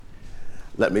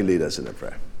Let me lead us in a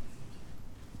prayer.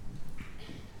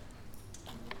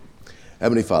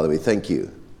 Heavenly Father, we thank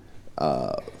you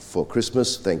for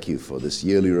Christmas. Thank you for this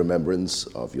yearly remembrance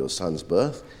of your Son's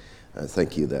birth. And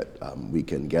thank you that we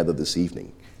can gather this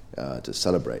evening to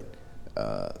celebrate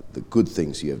the good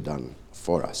things you have done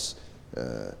for us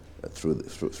through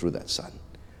that Son.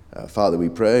 Father, we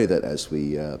pray that as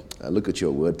we look at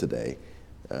your word today,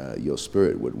 your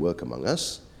Spirit would work among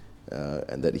us,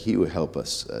 and that he will help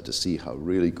us to see how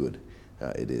really good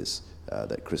it is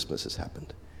that Christmas has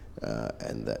happened,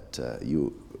 and that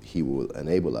he will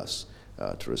enable us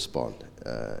to respond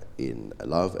in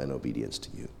love and obedience to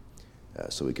you.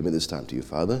 So we commit this time to you,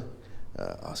 Father,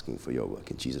 asking for your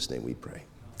work. In Jesus' name we pray.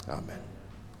 Amen.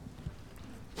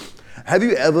 Have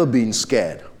you ever been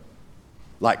scared?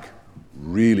 Like,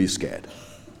 really scared?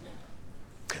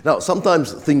 Now,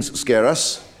 sometimes things scare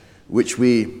us, which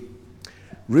we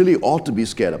really ought to be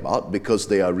scared about because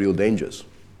they are real dangers.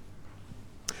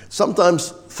 Sometimes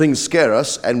things scare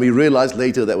us and we realize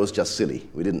later that was just silly.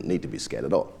 We didn't need to be scared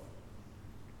at all.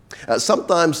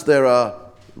 Sometimes there are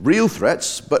real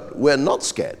threats, but we're not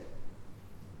scared,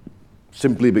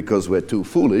 simply because we're too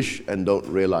foolish and don't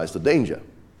realize the danger.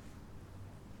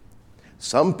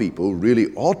 Some people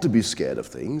really ought to be scared of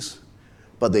things,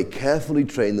 but they carefully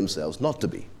train themselves not to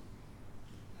be.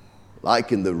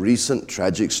 Like in the recent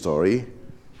tragic story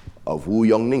of Wu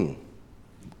Yongning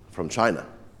from China.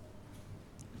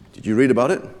 Did you read about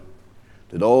it?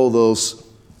 Did all those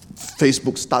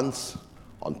Facebook stunts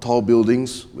on tall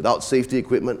buildings without safety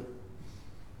equipment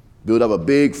build up a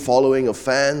big following of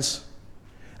fans?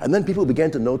 And then people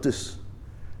began to notice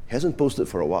he hasn't posted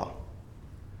for a while.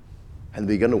 And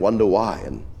they began to wonder why.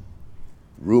 And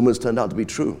rumors turned out to be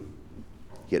true.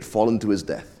 He had fallen to his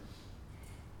death.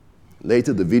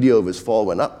 Later, the video of his fall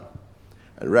went up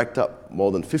and racked up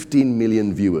more than 15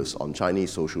 million viewers on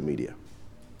Chinese social media.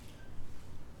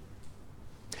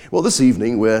 Well, this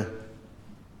evening, we're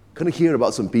going to hear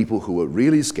about some people who were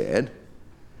really scared,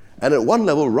 and at one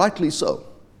level, rightly so,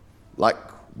 like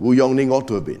Wu Yongning ought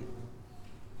to have been.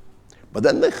 But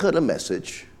then they heard a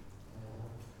message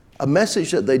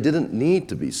that they didn't need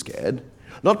to be scared,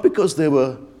 not because they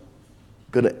were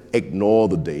going to ignore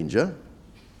the danger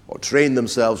or train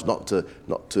themselves not to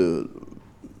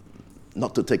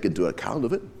take into account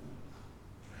of it,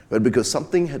 but because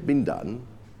something had been done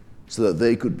so that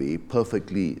they could be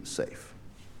perfectly safe.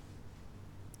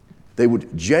 They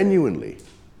would genuinely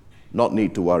not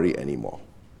need to worry anymore.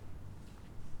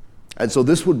 And so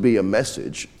this would be a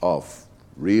message of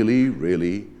really,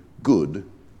 really good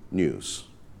news.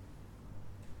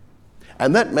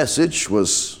 And that message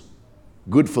was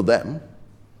good for them,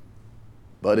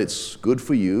 but it's good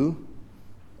for you,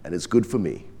 and it's good for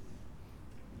me,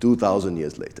 2,000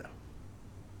 years later.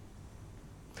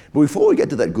 But before we get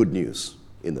to that good news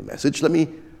in the message, let me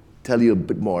tell you a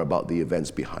bit more about the events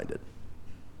behind it.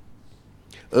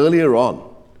 Earlier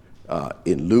on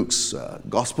in Luke's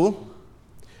gospel,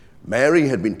 Mary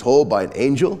had been told by an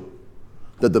angel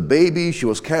that the baby she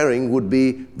was carrying would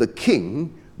be the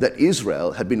king that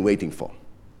Israel had been waiting for.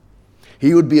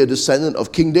 He would be a descendant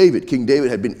of King David. King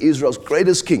David had been Israel's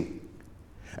greatest king.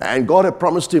 And God had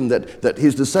promised him that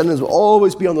his descendants would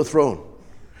always be on the throne.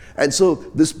 And so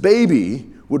this baby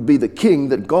would be the king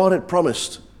that God had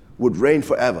promised would reign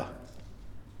forever.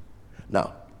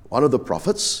 Now, one of the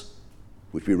prophets,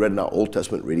 which we read in our Old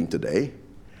Testament reading today,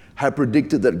 had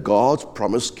predicted that God's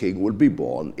promised king would be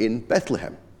born in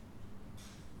Bethlehem.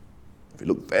 If you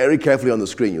look very carefully on the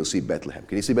screen, you'll see Bethlehem.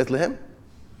 Can you see Bethlehem?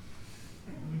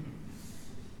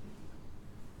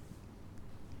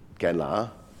 Can lah.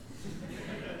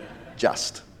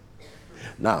 Just.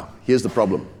 Now, here's the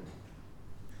problem.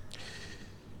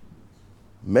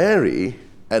 Mary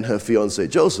and her fiancé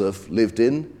Joseph lived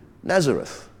in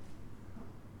Nazareth.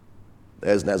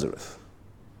 There's Nazareth.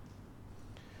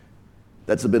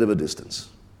 That's a bit of a distance.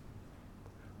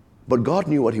 But God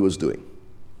knew what he was doing.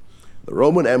 The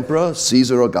Roman Emperor,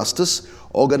 Caesar Augustus,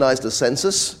 organized a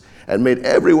census and made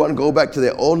everyone go back to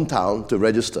their own town to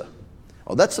register.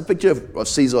 Oh, that's a picture of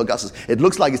Caesar Augustus. It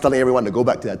looks like he's telling everyone to go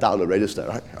back to their town to register,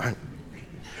 right?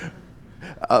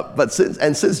 But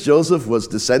since Joseph was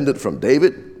descended from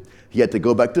David, he had to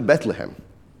go back to Bethlehem,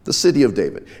 the city of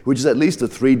David, which is at least a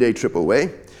 3-day trip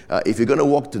away. If you're going to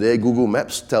walk today, Google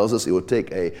Maps tells us it will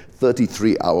take a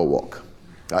 33-hour walk.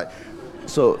 Right?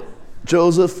 So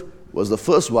Joseph was the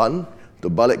first one to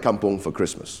balik kampung for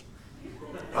Christmas.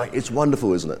 Right? It's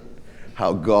wonderful, isn't it?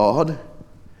 How God,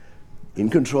 in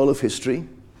control of history,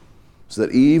 so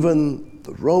that even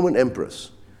the Roman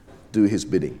emperors do his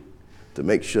bidding to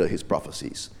make sure his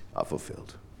prophecies are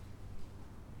fulfilled.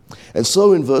 And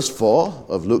so in verse 4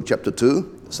 of Luke chapter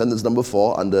 2, sentence number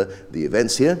 4 under the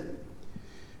events here,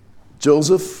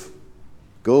 Joseph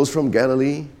goes from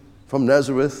Galilee, from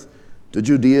Nazareth, to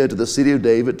Judea, to the city of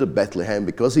David, to Bethlehem,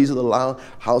 because he's of the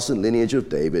house and lineage of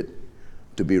David,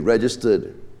 to be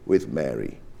registered with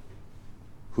Mary,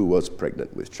 who was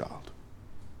pregnant with child.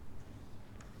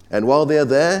 And while they're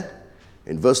there,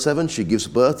 in verse 7, she gives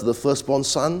birth to the firstborn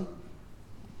son.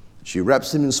 She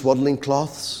wraps him in swaddling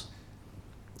cloths,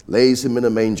 lays him in a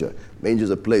manger. Manger is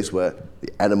a place where the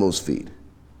animals feed,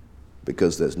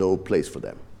 because there's no place for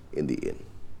them in the inn.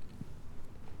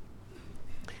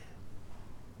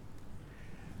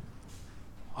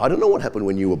 I don't know what happened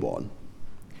when you were born,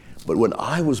 but when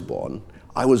I was born,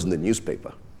 I was in the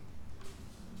newspaper.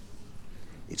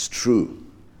 It's true.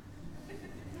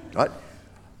 Right?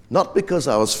 Not because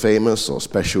I was famous or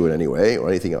special in any way or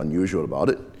anything unusual about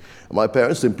it. My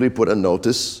parents simply put a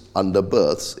notice under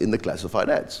births in the classified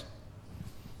ads.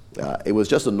 It was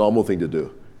just a normal thing to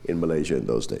do in Malaysia in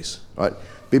those days. Right?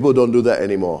 People don't do that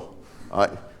anymore.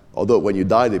 Right? Although when you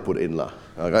die, they put in lah.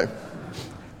 Okay?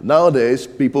 Nowadays,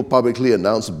 people publicly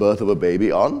announce the birth of a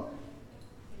baby on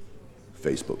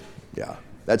Facebook. Yeah,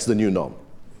 that's the new norm.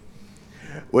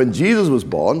 When Jesus was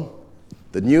born,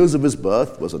 the news of his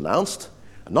birth was announced,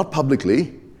 not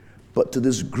publicly, but to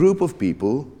this group of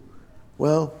people,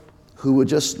 well, who were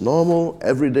just normal,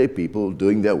 everyday people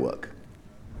doing their work.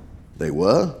 They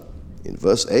were, in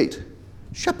verse 8,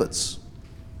 shepherds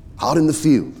out in the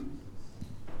field.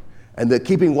 And they're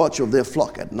keeping watch of their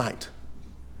flock at night.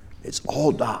 It's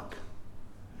all dark.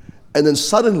 And then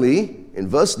suddenly, in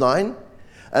verse 9,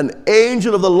 an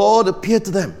angel of the Lord appeared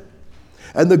to them,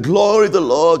 and the glory of the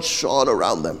Lord shone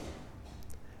around them.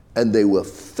 And they were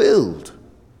filled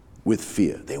with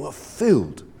fear. They were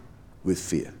filled with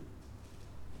fear.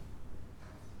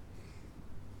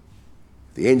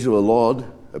 The angel of the Lord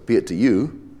appeared to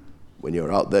you. When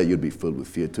you're out there, you'd be filled with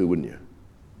fear too, wouldn't you?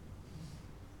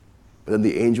 But then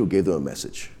the angel gave them a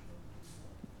message.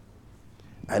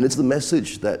 And it's the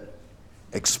message that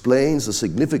explains the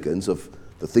significance of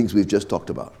the things we've just talked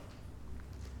about.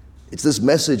 It's this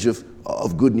message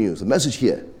of good news. The message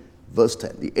here, verse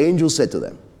 10. The angel said to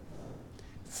them,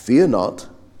 "Fear not,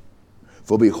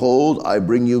 for behold, I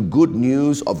bring you good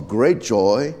news of great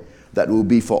joy that will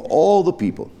be for all the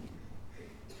people.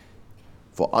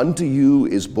 For unto you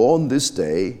is born this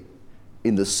day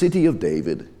in the city of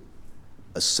David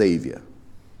a Savior,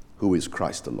 who is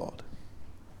Christ the Lord."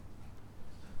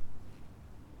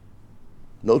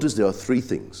 Notice there are three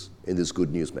things in this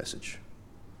good news message.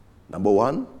 Number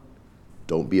one,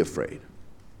 don't be afraid.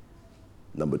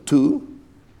 Number two,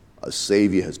 a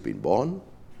Savior has been born.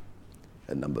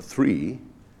 And number three,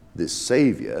 this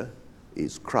Savior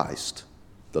is Christ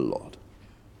the Lord.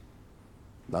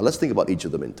 Now let's think about each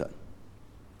of them in turn.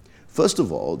 First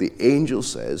of all, the angel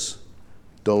says,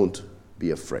 don't be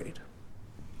afraid.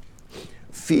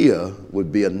 Fear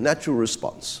would be a natural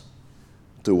response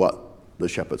to what the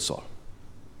shepherds saw.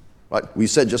 Right? We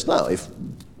said just now, if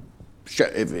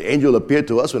the angel appeared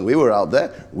to us when we were out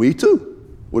there, we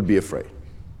too would be afraid.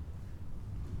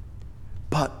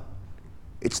 But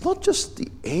it's not just the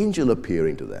angel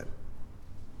appearing to them.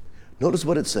 Notice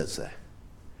what it says there.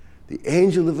 The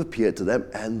angel have appeared to them,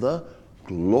 and the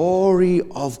glory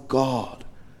of God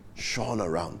shone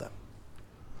around them.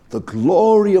 The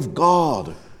glory of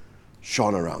God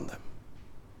shone around them.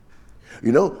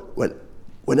 You know,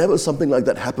 whenever something like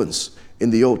that happens in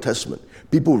the Old Testament,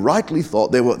 people rightly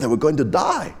thought they were going to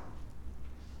die,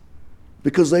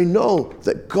 because they know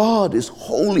that God is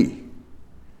holy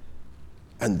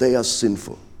and they are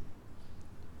sinful.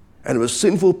 And if a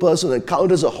sinful person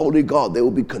encounters a holy God, they will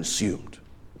be consumed.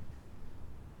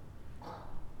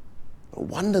 No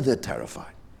wonder they're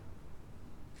terrified.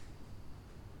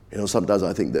 You know, sometimes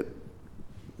I think that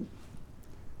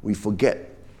we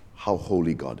forget how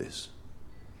holy God is.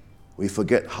 We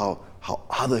forget how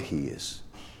other He is.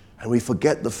 And we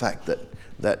forget the fact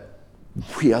that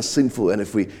we are sinful, and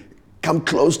if we come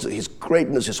close to His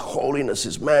greatness, His holiness,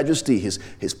 His majesty,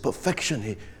 His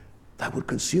perfection, that would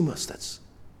consume us.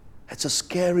 That's a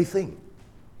scary thing.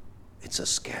 It's a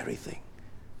scary thing.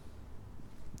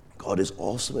 God is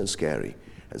awesome and scary,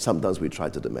 and sometimes we try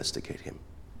to domesticate Him.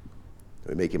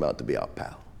 We make Him out to be our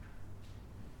pal.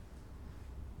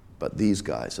 But these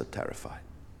guys are terrified,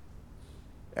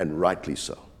 and rightly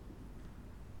so.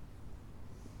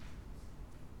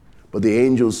 But the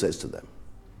angel says to them,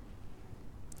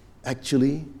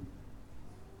 actually,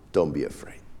 don't be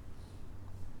afraid.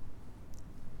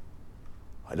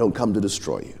 I don't come to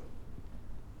destroy you.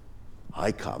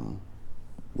 I come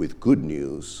with good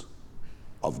news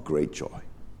of great joy.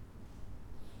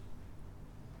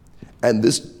 And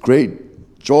this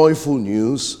great joyful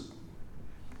news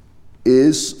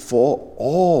is for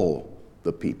all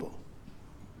the people.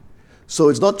 So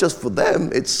it's not just for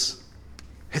them, it's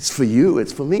for you,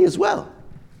 it's for me as well.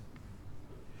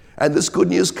 And this good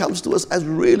news comes to us as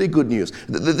really good news.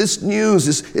 This news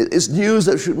is news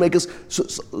that should make us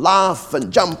laugh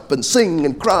and jump and sing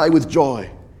and cry with joy.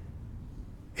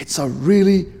 It's a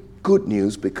really good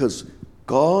news because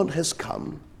God has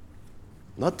come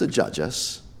not to judge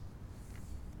us,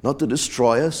 not to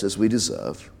destroy us as we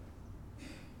deserve,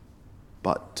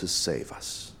 but to save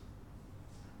us.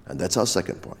 And that's our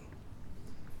second point.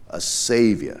 A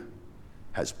Savior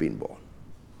has been born.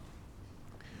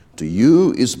 To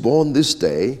you is born this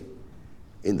day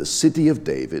in the city of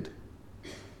David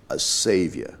a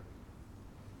Savior.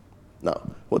 Now,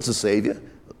 what's a Savior?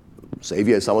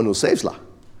 Savior is someone who saves lah.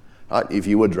 Right? If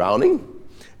you were drowning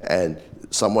and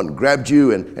someone grabbed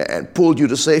you and pulled you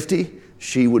to safety,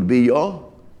 she would be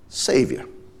your Savior.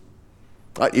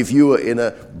 Right? If you were in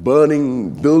a burning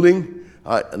building,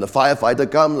 right, and the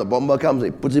firefighter comes, the bomber comes,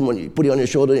 he put it on your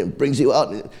shoulder and brings you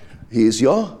out, he is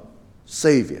your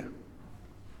Savior.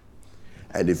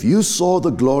 And if you saw the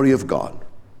glory of God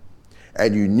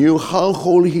and you knew how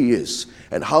holy He is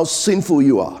and how sinful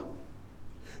you are,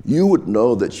 you would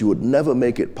know that you would never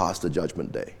make it past the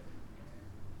judgment day.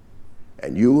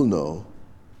 And you will know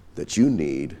that you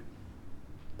need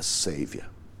a Savior.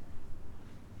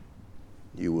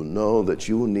 You will know that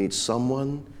you will need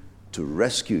someone to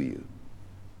rescue you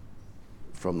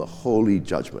from the holy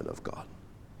judgment of God.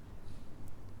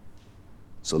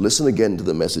 So listen again to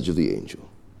the message of the angel.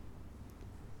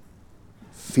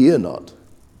 Fear not,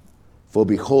 for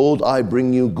behold, I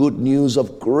bring you good news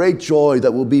of great joy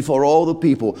that will be for all the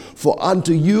people. For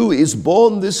unto you is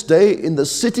born this day in the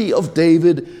city of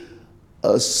David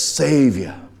a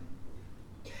Savior.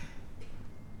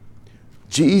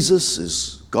 Jesus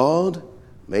is God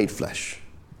made flesh.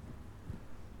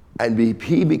 And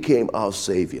He became our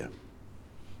Savior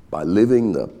by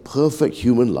living the perfect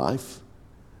human life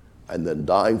and then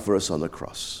dying for us on the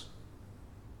cross.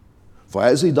 For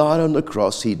as He died on the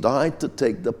cross, He died to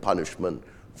take the punishment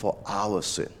for our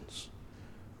sins,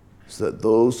 so that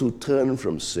those who turn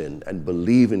from sin and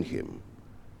believe in Him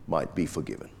might be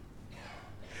forgiven.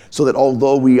 So that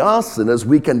although we are sinners,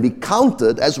 we can be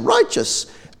counted as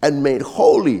righteous and made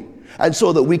holy. And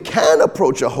so that we can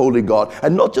approach a holy God,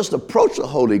 and not just approach a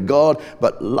holy God,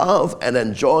 but love and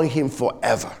enjoy Him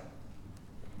forever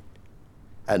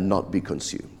and not be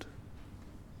consumed.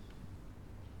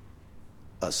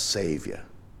 A Savior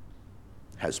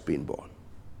has been born.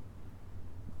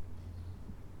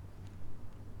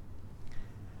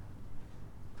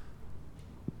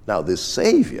 Now, this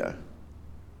Savior,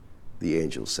 the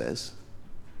angel says,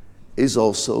 is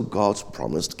also God's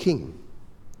promised King.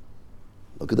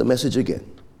 Look at the message again.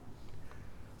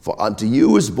 For unto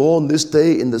you is born this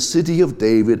day in the city of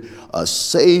David a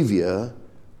Savior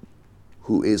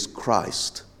who is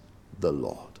Christ the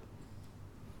Lord.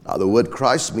 Now, the word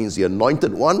Christ means the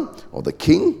anointed one or the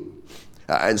king.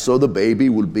 And so the baby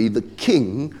will be the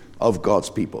king of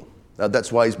God's people. Now,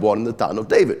 that's why He's born in the town of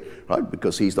David, right?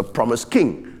 Because He's the promised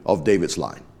king of David's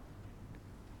line.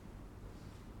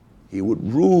 He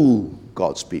would rule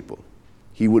God's people.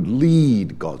 He would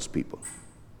lead God's people.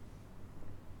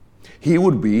 He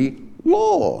would be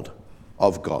Lord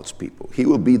of God's people. He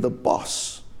would be the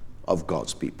boss of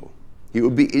God's people. He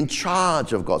would be in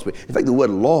charge of God's people. In fact, the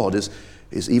word Lord is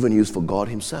even used for God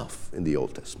Himself in the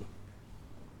Old Testament.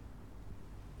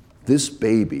 This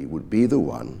baby would be the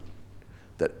one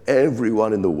that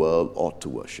everyone in the world ought to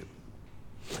worship.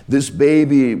 This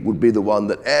baby would be the one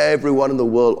that everyone in the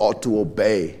world ought to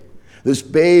obey. This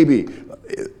baby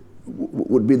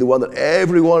would be the one that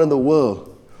everyone in the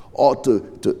world ought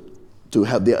to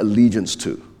have their allegiance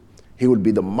to. He would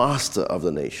be the master of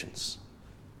the nations.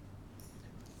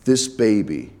 This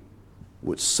baby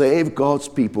would save God's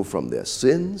people from their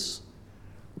sins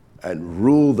and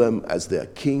rule them as their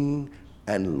King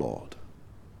and Lord.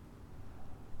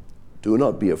 Do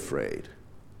not be afraid.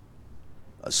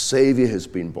 A Savior has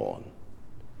been born.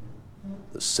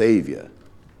 The Savior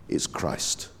is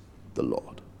Christ the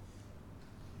Lord.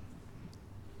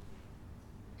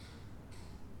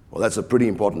 Well, that's a pretty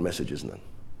important message, isn't it?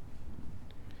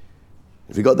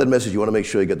 If you got that message, you want to make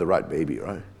sure you get the right baby,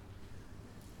 right?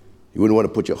 You wouldn't want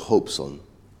to put your hopes on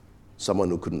someone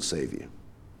who couldn't save you.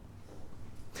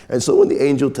 And so when the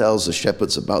angel tells the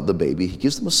shepherds about the baby, he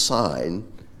gives them a sign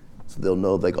so they'll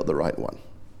know they got the right one.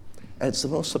 And it's the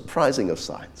most surprising of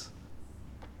signs.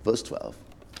 Verse 12.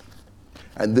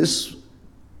 And this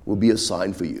will be a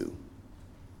sign for you.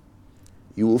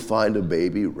 You will find a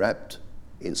baby wrapped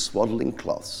in swaddling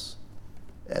cloths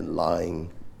and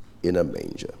lying in a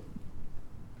manger.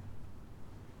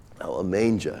 Now, a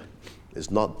manger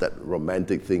is not that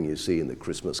romantic thing you see in the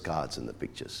Christmas cards and the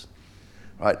pictures.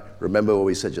 Right? Remember what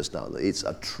we said just now. It's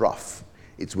a trough.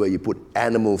 It's where you put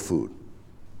animal food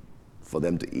for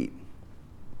them to eat.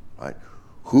 Right?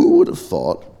 Who would have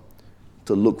thought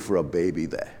to look for a baby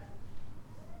there?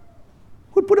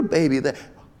 Who would put a baby there?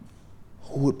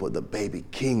 Who would put the baby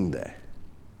king there?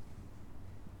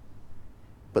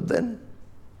 But then,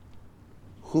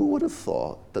 who would have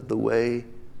thought that the way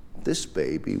this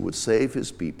baby would save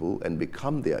his people and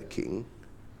become their king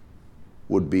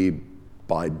would be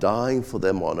by dying for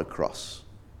them on a cross,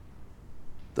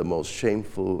 the most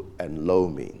shameful and low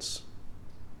means,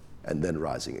 and then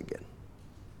rising again?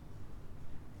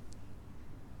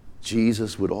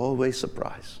 Jesus would always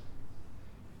surprise.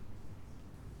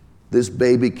 This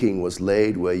baby king was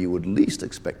laid where you would least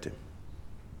expect him.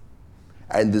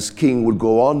 And this king would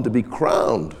go on to be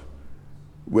crowned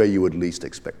where you would least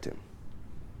expect him,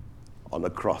 on a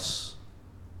cross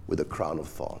with a crown of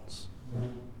thorns.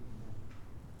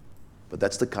 But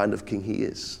that's the kind of king he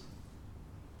is.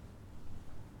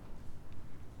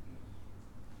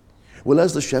 Well,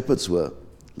 as the shepherds were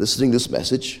listening to this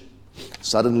message,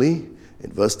 suddenly,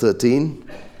 in verse 13,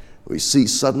 we see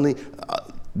suddenly,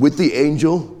 with the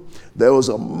angel, there was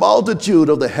a multitude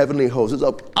of the heavenly hosts,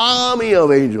 an army of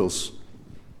angels,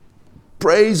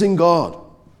 praising God,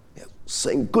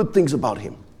 saying good things about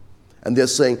him. And they're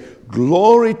saying,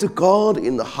 glory to God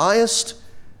in the highest,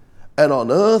 and on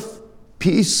earth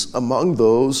peace among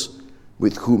those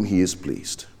with whom he is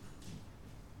pleased.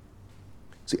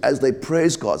 See, as they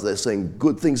praise God, they're saying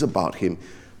good things about him.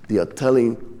 They are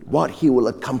telling what he will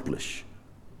accomplish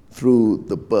through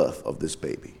the birth of this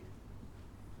baby.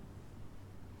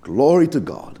 Glory to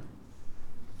God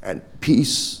and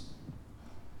peace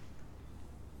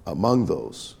among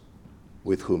those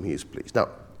with whom he is pleased. Now,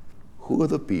 who are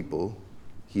the people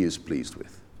he is pleased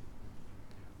with?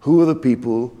 Who are the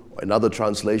people, another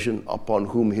translation, upon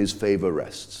whom his favor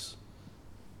rests?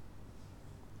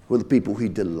 Who are the people he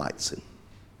delights in?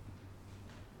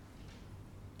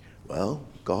 Well,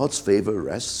 God's favor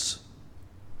rests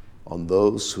on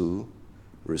those who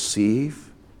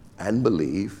receive and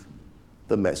believe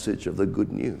the message of the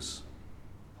good news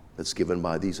that's given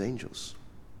by these angels.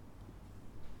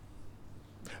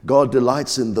 God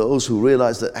delights in those who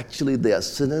realize that actually they are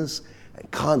sinners and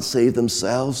can't save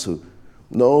themselves, who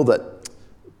know that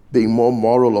being more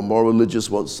moral or more religious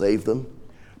won't save them,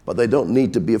 but they don't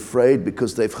need to be afraid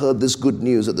because they've heard this good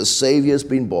news that the Savior has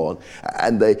been born,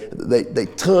 and they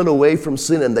turn away from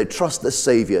sin and they trust the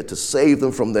Savior to save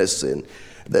them from their sin.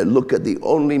 They look at the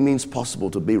only means possible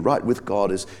to be right with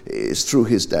God is through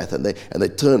his death, and they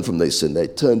turn from their sin. They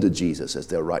turn to Jesus as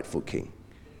their rightful king.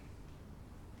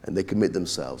 And they commit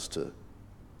themselves to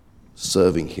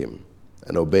serving him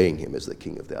and obeying him as the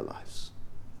king of their lives.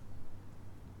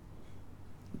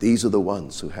 These are the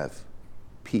ones who have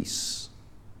peace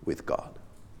with God.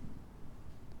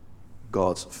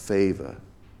 God's favor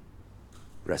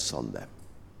rests on them.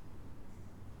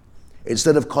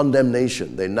 Instead of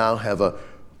condemnation, they now have a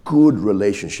good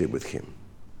relationship with him.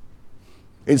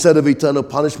 Instead of eternal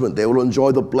punishment, they will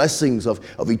enjoy the blessings of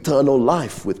eternal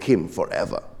life with him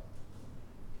forever.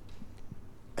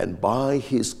 And by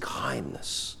his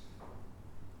kindness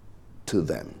to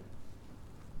them,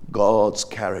 God's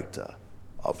character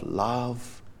of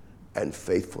love and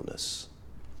faithfulness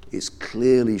is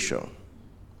clearly shown.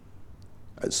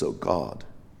 And so God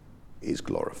is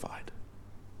glorified.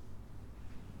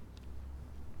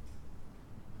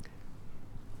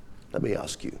 Let me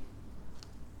ask you,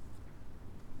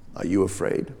 are you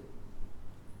afraid?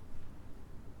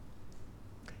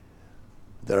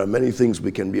 There are many things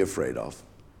we can be afraid of.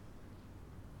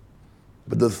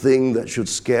 But the thing that should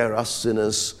scare us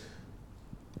sinners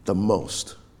the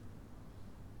most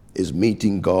is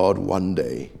meeting God one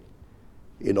day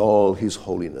in all his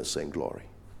holiness and glory.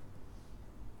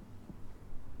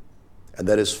 And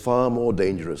that is far more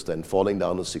dangerous than falling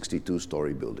down a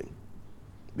 62-story building.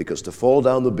 Because to fall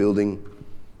down the building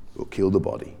will kill the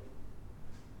body.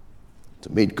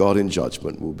 To meet God in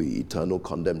judgment will be eternal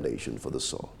condemnation for the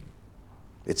soul.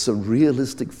 It's a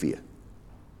realistic fear.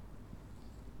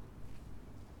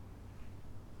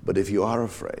 But if you are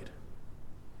afraid,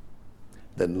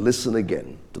 then listen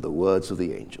again to the words of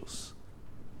the angels,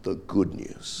 the good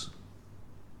news.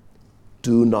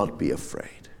 Do not be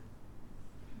afraid.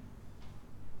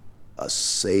 A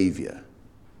Savior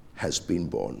has been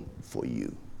born for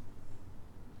you.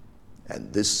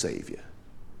 And this Savior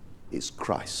is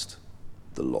Christ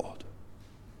the Lord.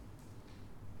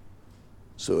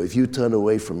 So if you turn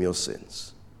away from your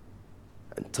sins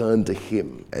and turn to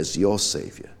Him as your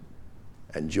Savior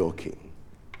and your King,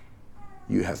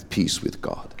 you have peace with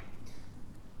God.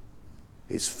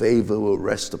 His favor will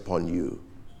rest upon you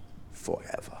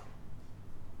forever.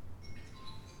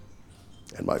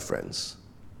 And my friends,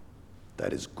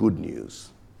 that is good news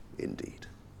indeed.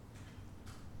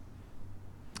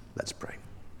 Let's pray.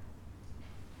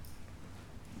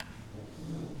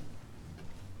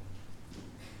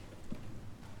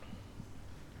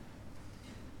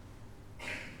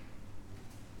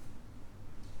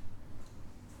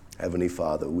 Heavenly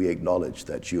Father, we acknowledge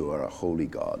that you are a holy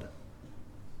God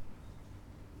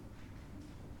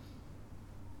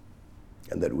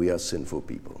and that we are sinful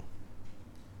people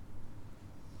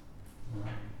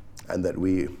and that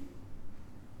we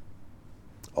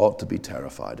ought to be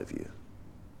terrified of you.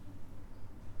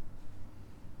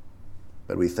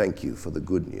 But we thank you for the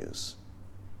good news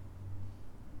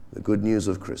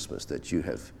of Christmas, that you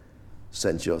have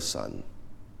sent your Son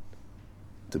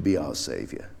to be our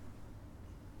Savior,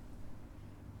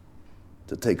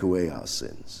 to take away our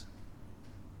sins,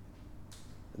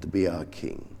 and to be our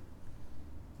King,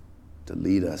 to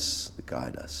lead us, to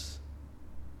guide us.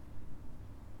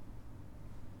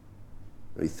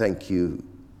 We thank you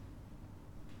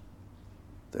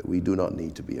that we do not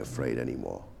need to be afraid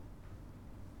anymore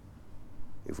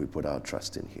if we put our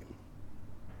trust in Him.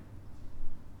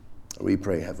 We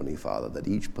pray, Heavenly Father, that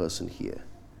each person here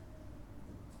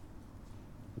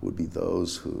would be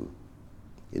those who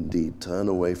indeed turn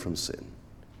away from sin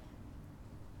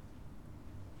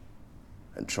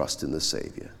and trust in the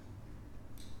Savior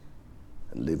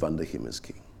and live under Him as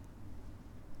King.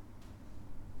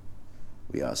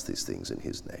 We ask these things in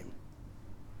His name.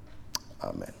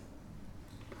 Amen.